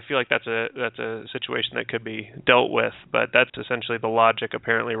 I feel like that's a situation that could be dealt with, but that's essentially the logic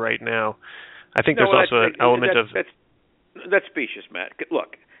apparently right now. I think there's also an element of that's specious, Matt.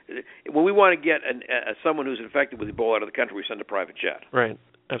 Look, when we want to get someone who's infected with Ebola out of the country, we send a private jet. Right.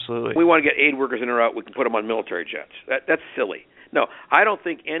 Absolutely. We want to get aid workers in or out, we can put them on military jets. That's silly. No, I don't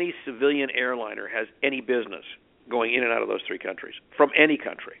think any civilian airliner has any business going in and out of those three countries, from any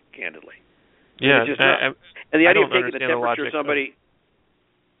country, candidly. Yeah. And the idea of taking the temperature of somebody...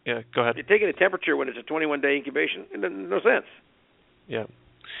 Yeah, go ahead. Taking a temperature when it's a 21-day incubation, it doesn't no sense. Yeah.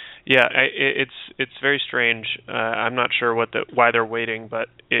 Yeah, it's very strange. I'm not sure why they're waiting, but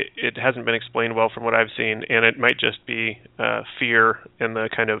it hasn't been explained well from what I've seen, and it might just be fear and the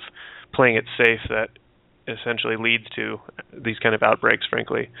kind of playing it safe that essentially leads to these kind of outbreaks,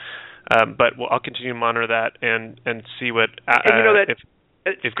 frankly. But I'll continue to monitor that and see what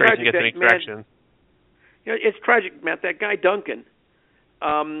if Grayson gets any traction. You know, it's tragic, Matt. That guy Duncan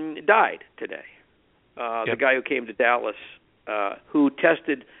died today. The guy who came to Dallas, who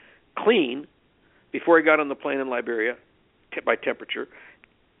tested clean before he got on the plane in Liberia by temperature,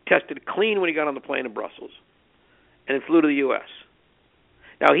 tested clean when he got on the plane in Brussels, and then flew to the U.S.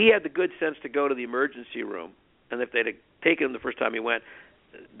 Now, he had the good sense to go to the emergency room, and if they'd have taken him the first time he went,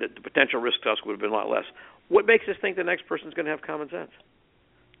 the potential risk to us would have been a lot less. What makes us think the next person's going to have common sense?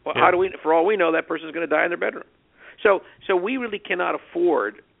 Well, how do we? For all we know, that person's going to die in their bedroom. So we really cannot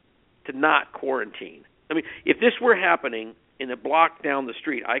afford to not quarantine. I mean, if this were happening in a block down the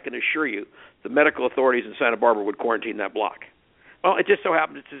street, I can assure you the medical authorities in Santa Barbara would quarantine that block. Well, it just so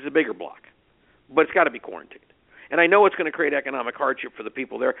happens it's a bigger block, but it's got to be quarantined. And I know it's going to create economic hardship for the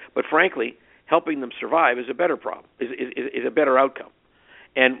people there, but frankly, helping them survive is a better problem, is a better outcome.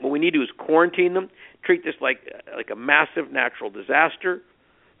 And what we need to do is quarantine them, treat this like a massive natural disaster,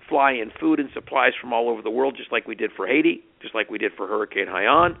 fly in food and supplies from all over the world, just like we did for Haiti, just like we did for Hurricane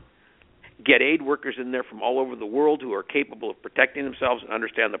Haiyan. Get aid workers in there from all over the world who are capable of protecting themselves and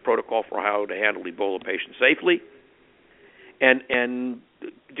understand the protocol for how to handle Ebola patients safely, and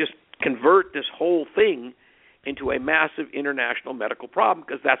just convert this whole thing into a massive international medical problem,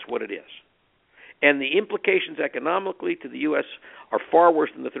 because that's what it is. And the implications economically to the U.S. are far worse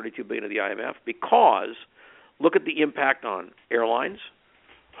than the $32 billion of the IMF, because look at the impact on airlines,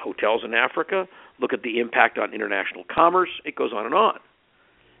 hotels in Africa, look at the impact on international commerce. It goes on and on.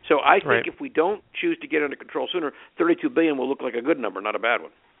 So I think if we don't choose to get under control sooner, $32 billion will look like a good number, not a bad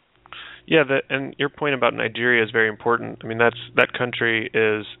one. Yeah, and your point about Nigeria is very important. I mean, that country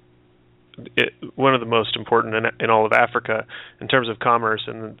is one of the most important in all of Africa in terms of commerce,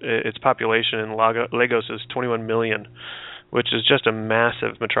 and its population in Lagos is 21 million, which is just a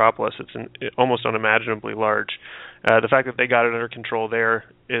massive metropolis. It's almost unimaginably large. The fact that they got it under control there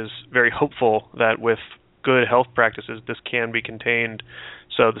is very hopeful that with good health practices, this can be contained.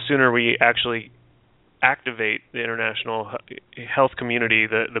 So the sooner we actually activate the international health community,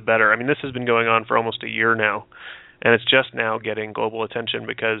 the better. I mean, this has been going on for almost a year now, and it's just now getting global attention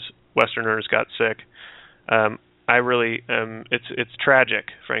because Westerners got sick. I really, it's tragic,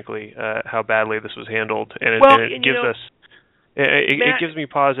 frankly, how badly this was handled, and it gives us, it gives me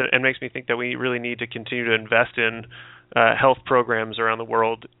pause and makes me think that we really need to continue to invest in health programs around the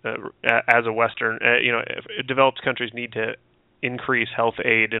world as a Western. Developed countries need to increase health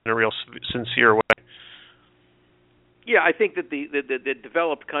aid in a real sincere way. Yeah, I think that the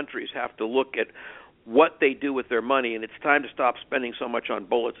developed countries have to look at what they do with their money, and it's time to stop spending so much on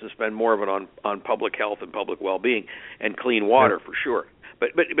bullets and spend more of it on public health and public well-being and clean water, for sure.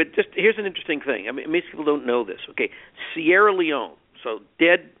 But just here's an interesting thing. I mean, many people don't know this. Okay, Sierra Leone, so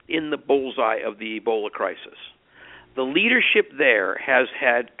dead in the bullseye of the Ebola crisis. The leadership there has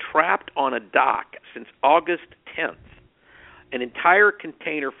had trapped on a dock since August 10th an entire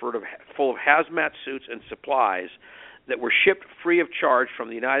container full of hazmat suits and supplies that were shipped free of charge from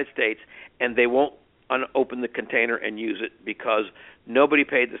the United States, and they won't open the container and use it because nobody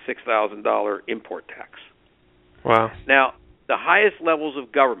paid the $6,000 import tax. Wow. Now, the highest levels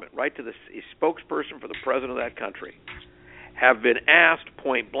of government, right to the spokesperson for the president of that country, have been asked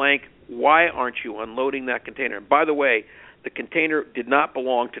point blank, why aren't you unloading that container? And by the way, the container did not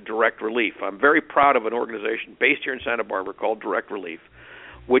belong to Direct Relief. I'm very proud of an organization based here in Santa Barbara called Direct Relief,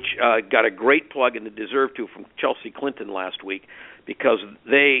 which got a great plug and deserved to from Chelsea Clinton last week, because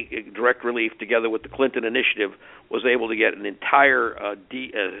Direct Relief, together with the Clinton Initiative, was able to get an entire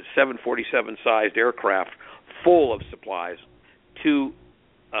 747-sized aircraft full of supplies to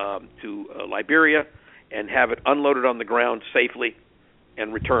Liberia and have it unloaded on the ground safely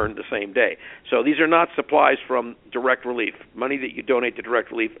and returned the same day. So these are not supplies from Direct Relief. Money that you donate to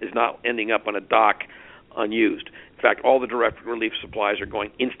Direct Relief is not ending up on a dock unused. In fact, all the Direct Relief supplies are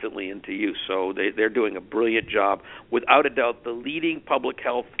going instantly into use. So they're doing a brilliant job. Without a doubt, the leading public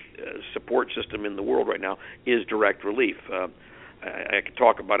health support system in the world right now is Direct Relief. I could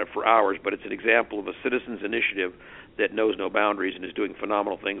talk about it for hours, but it's an example of a citizens initiative that knows no boundaries and is doing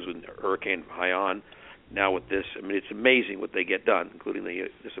phenomenal things with Hurricane Haiyan. Now with this, I mean, it's amazing what they get done, including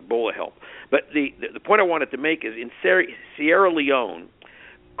this Ebola help. But the point I wanted to make is in Sierra Leone,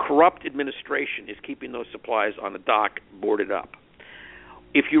 corrupt administration is keeping those supplies on a dock boarded up.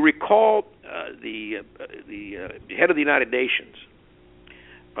 If you recall, the head of the United Nations,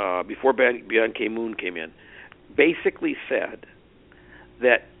 before Ban Ki-moon came in, basically said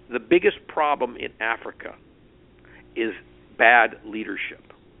that the biggest problem in Africa is bad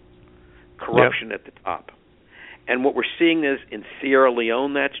leadership, corruption at the top. And what we're seeing is in Sierra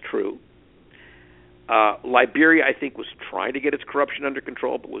Leone, that's true. Liberia, I think, was trying to get its corruption under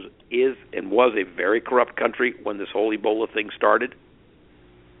control, but was a very corrupt country when this whole Ebola thing started.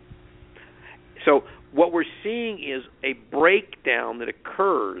 So what we're seeing is a breakdown that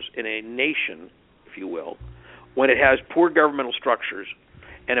occurs in a nation, if you will, when it has poor governmental structures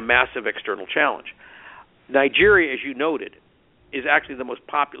and a massive external challenge. Nigeria, as you noted, is actually the most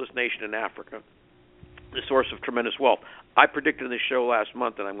populous nation in Africa, the source of tremendous wealth. I predicted in this show last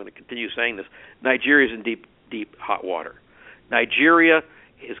month, and I'm going to continue saying this, Nigeria is in deep, deep hot water. Nigeria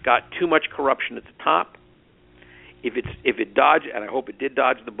has got too much corruption at the top. If it dodged, and I hope it did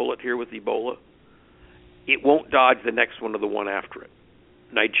dodge the bullet here with Ebola, it won't dodge the next one or the one after it.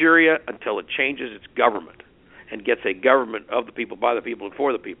 Nigeria, until it changes its government and gets a government of the people, by the people, and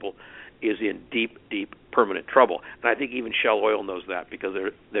for the people, is in deep, deep, permanent trouble. And I think even Shell Oil knows that, because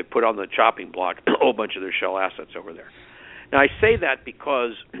they put on the chopping block a whole bunch of their Shell assets over there. Now, I say that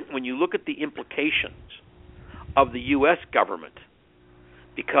because when you look at the implications of the U.S. government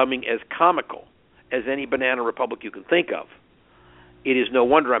becoming as comical as any banana republic you can think of, it is no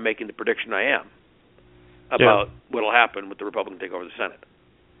wonder I'm making the prediction I am about what will happen with the Republican take over the Senate.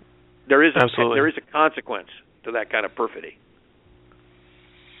 There is a consequence to that kind of perfidy.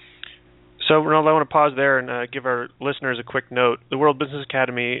 So, Ronaldo, I want to pause there and give our listeners a quick note. The World Business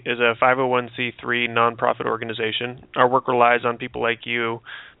Academy is a 501c3 nonprofit organization. Our work relies on people like you,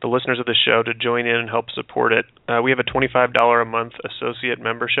 the listeners of the show, to join in and help support it. We have a $25 a month associate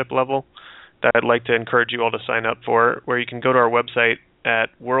membership level that I'd like to encourage you all to sign up for, where you can go to our website at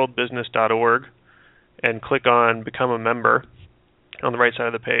worldbusiness.org and click on Become a Member on the right side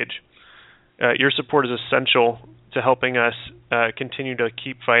of the page. Your support is essential to helping us continue to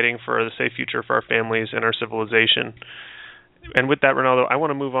keep fighting for the safe future for our families and our civilization. And with that, Ronaldo, I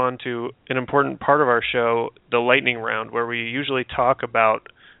want to move on to an important part of our show, the lightning round, where we usually talk about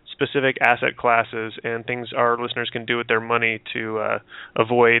specific asset classes and things our listeners can do with their money to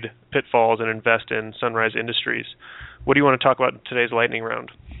avoid pitfalls and invest in Sunrise Industries. What do you want to talk about in today's lightning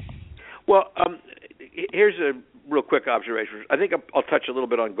round? Well, here's a real quick observation. I think I'll touch a little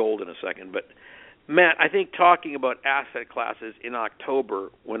bit on gold in a second, but Matt, I think talking about asset classes in October,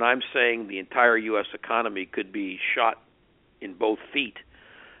 when I'm saying the entire U.S. economy could be shot in both feet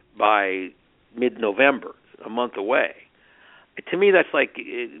by mid-November, a month away, to me that's like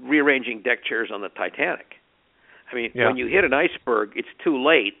rearranging deck chairs on the Titanic. I mean, when you hit an iceberg, it's too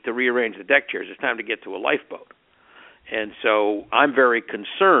late to rearrange the deck chairs. It's time to get to a lifeboat. And so I'm very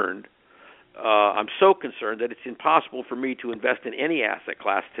concerned. I'm so concerned that it's impossible for me to invest in any asset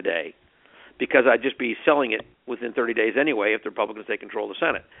class today because I'd just be selling it within 30 days anyway if the Republicans take control of the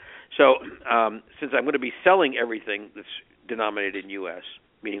Senate. So since I'm going to be selling everything that's denominated in U.S.,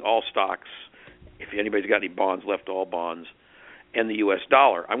 meaning all stocks, if anybody's got any bonds left, all bonds, and the U.S.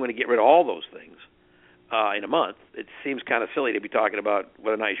 dollar, I'm going to get rid of all those things in a month. It seems kind of silly to be talking about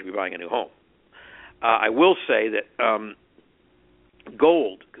whether or not you should be buying a new home. I will say that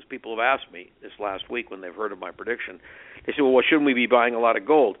gold, because people have asked me this last week when they've heard of my prediction, they say, well, shouldn't we be buying a lot of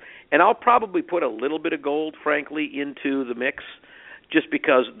gold? And I'll probably put a little bit of gold, frankly, into the mix just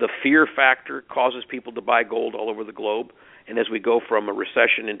because the fear factor causes people to buy gold all over the globe. And as we go from a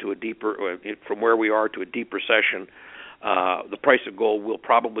recession into a deeper, from where we are to a deep recession, the price of gold will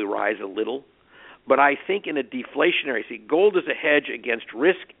probably rise a little. But I think in a deflationary, gold is a hedge against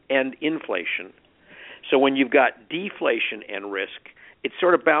risk and inflation. So when you've got deflation and risk, it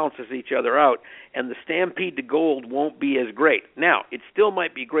sort of balances each other out, and the stampede to gold won't be as great. Now, it still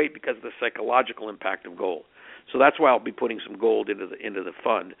might be great because of the psychological impact of gold. So that's why I'll be putting some gold into the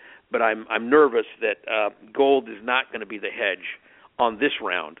fund. But I'm nervous that gold is not going to be the hedge on this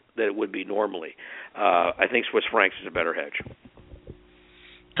round that it would be normally. I think Swiss francs is a better hedge.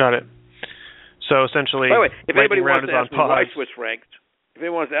 Got it. So essentially, by the way, if anybody wants to ask me why Swiss francs,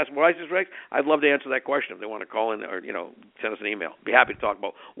 I'd love to answer that question if they want to call in or send us an email. Be happy to talk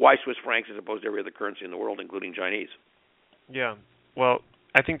about why Swiss francs as opposed to every other currency in the world, including Chinese. Yeah. Well,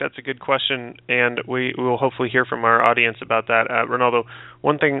 I think that's a good question, and we will hopefully hear from our audience about that. Ronaldo,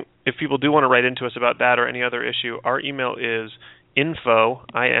 one thing, if people do want to write into us about that or any other issue, our email is info,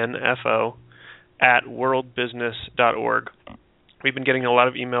 I-N-F-O, @worldbusiness.org. We've been getting a lot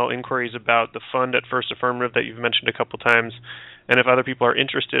of email inquiries about the fund at First Affirmative that you've mentioned a couple times, and if other people are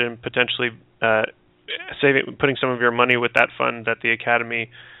interested in potentially putting some of your money with that fund that the Academy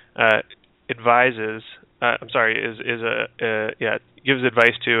advises, gives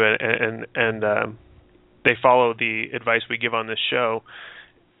advice to, and they follow the advice we give on this show,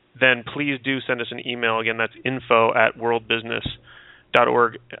 then please do send us an email. Again, that's info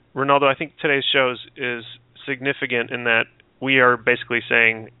 @worldbusiness.org. Ronaldo, I think today's show is significant in that we are basically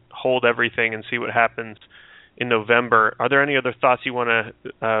saying hold everything and see what happens in November. Are there any other thoughts you want to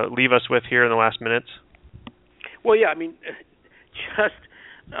leave us with here in the last minutes? Well, yeah, I mean, just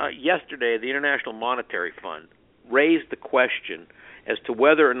yesterday, the International Monetary Fund raised the question as to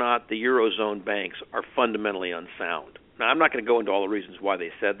whether or not the Eurozone banks are fundamentally unsound. Now, I'm not going to go into all the reasons why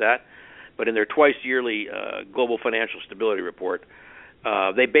they said that, but in their twice-yearly Global Financial Stability Report,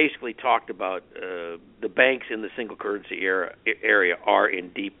 they basically talked about the banks in the single currency area are in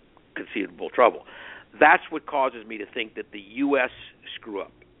deep conceivable trouble. That's what causes me to think that the U.S.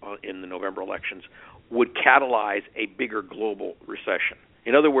 screw-up in the November elections would catalyze a bigger global recession.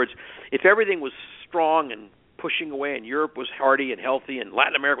 In other words, if everything was strong and pushing away and Europe was hardy and healthy and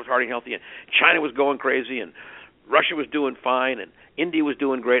Latin America was hardy and healthy and China was going crazy and Russia was doing fine and India was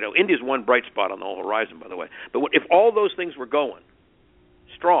doing great. Oh, India's one bright spot on the whole horizon, by the way. But if all those things were going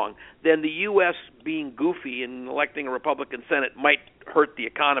strong, then the U.S. being goofy and electing a Republican Senate might hurt the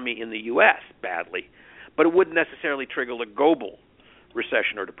economy in the U.S. badly, but it wouldn't necessarily trigger a global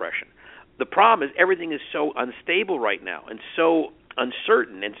recession or depression. The problem is everything is so unstable right now and so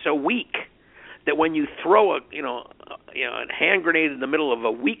uncertain and so weak that when you throw a hand grenade in the middle of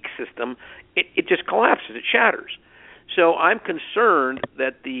a weak system, it just collapses, it shatters. So I'm concerned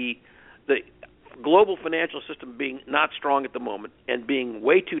that the global financial system being not strong at the moment and being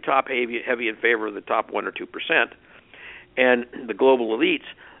way too top heavy in favor of the top 1 or 2% and the global elites,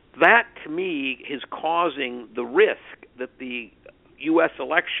 that to me is causing the risk that the U.S.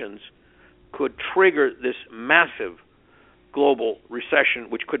 elections could trigger this massive global recession,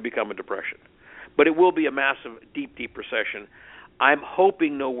 which could become a depression. But it will be a massive, deep, deep recession. I'm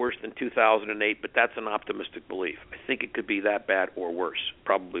hoping no worse than 2008, but that's an optimistic belief. I think it could be that bad or worse.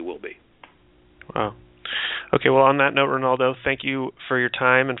 Probably will be. Wow. Okay, well, on that note, Ronaldo, thank you for your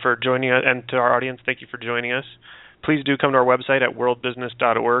time and for joining us, and to our audience, thank you for joining us. Please do come to our website at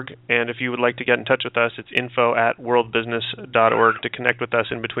worldbusiness.org, and if you would like to get in touch with us, it's info@worldbusiness.org to connect with us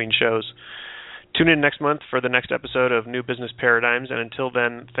in between shows. Tune in next month for the next episode of New Business Paradigms, and until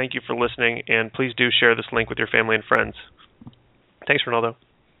then, thank you for listening, and please do share this link with your family and friends. Thanks, Ronaldo.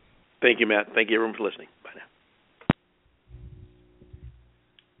 Thank you, Matt. Thank you, everyone, for listening. Bye now.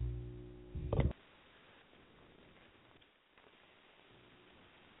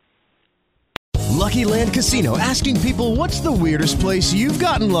 Lucky Land Casino, asking people, what's the weirdest place you've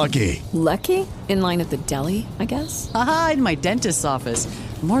gotten lucky? Lucky? In line at the deli, I guess? Aha, in my dentist's office.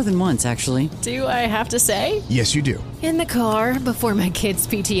 More than once, actually. Do I have to say? Yes, you do. In the car before my kids'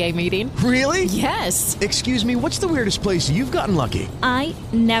 PTA meeting. Really? Yes. Excuse me, what's the weirdest place you've gotten lucky? I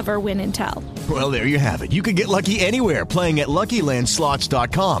never win and tell. Well, there you have it. You can get lucky anywhere, playing at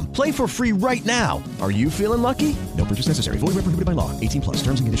LuckyLandSlots.com. Play for free right now. Are you feeling lucky? No purchase necessary. Void where prohibited by law. 18+.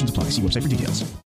 Terms and conditions apply. See website for details.